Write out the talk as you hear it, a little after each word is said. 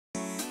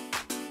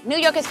New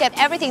Yorkers get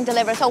everything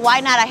delivered, so why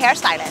not a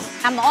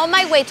hairstylist? I'm on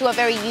my way to a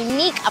very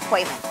unique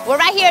appointment. We're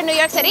right here in New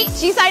York City.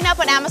 She signed up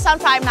on Amazon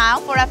Prime now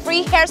for a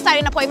free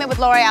hairstyling appointment with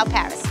L'Oreal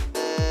Paris.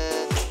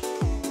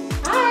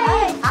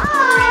 Hi.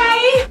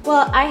 Hi.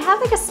 Well, I have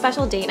like a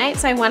special date night,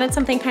 so I wanted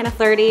something kind of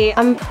flirty.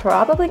 I'm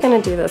probably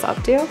gonna do this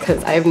updo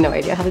because I have no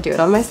idea how to do it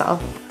on myself.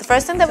 The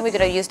first thing that we're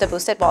gonna use the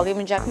boosted volume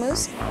inject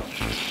mousse.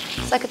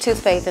 It's like a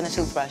toothpaste and a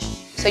toothbrush.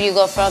 So you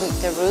go from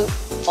the root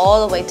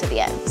all the way to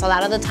the end. So a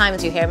lot of the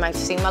times your hair might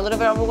seem a little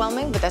bit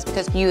overwhelming, but that's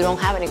because you don't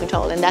have any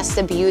control, and that's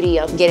the beauty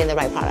of getting the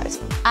right products.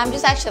 I'm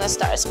just actually gonna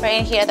start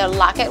spraying here the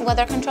Lock-It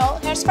Weather Control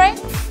hairspray.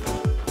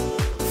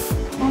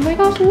 Oh my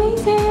gosh,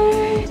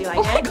 amazing! Do you like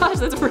it? Oh my gosh,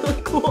 that's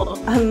really cool.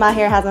 My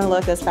hair hasn't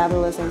looked as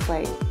fabulous since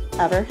like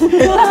ever.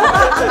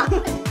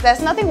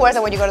 There's nothing worse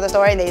than when you go to the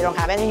store and they don't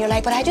have it, and you're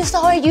like, but I just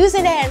saw her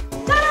using it.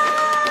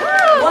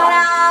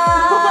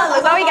 Wow!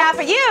 Look what we got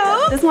for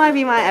you. This might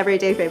be my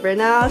everyday favorite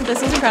now.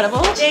 This is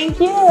incredible. Thank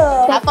you.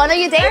 Have fun on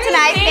your date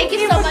tonight. Thank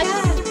you so much.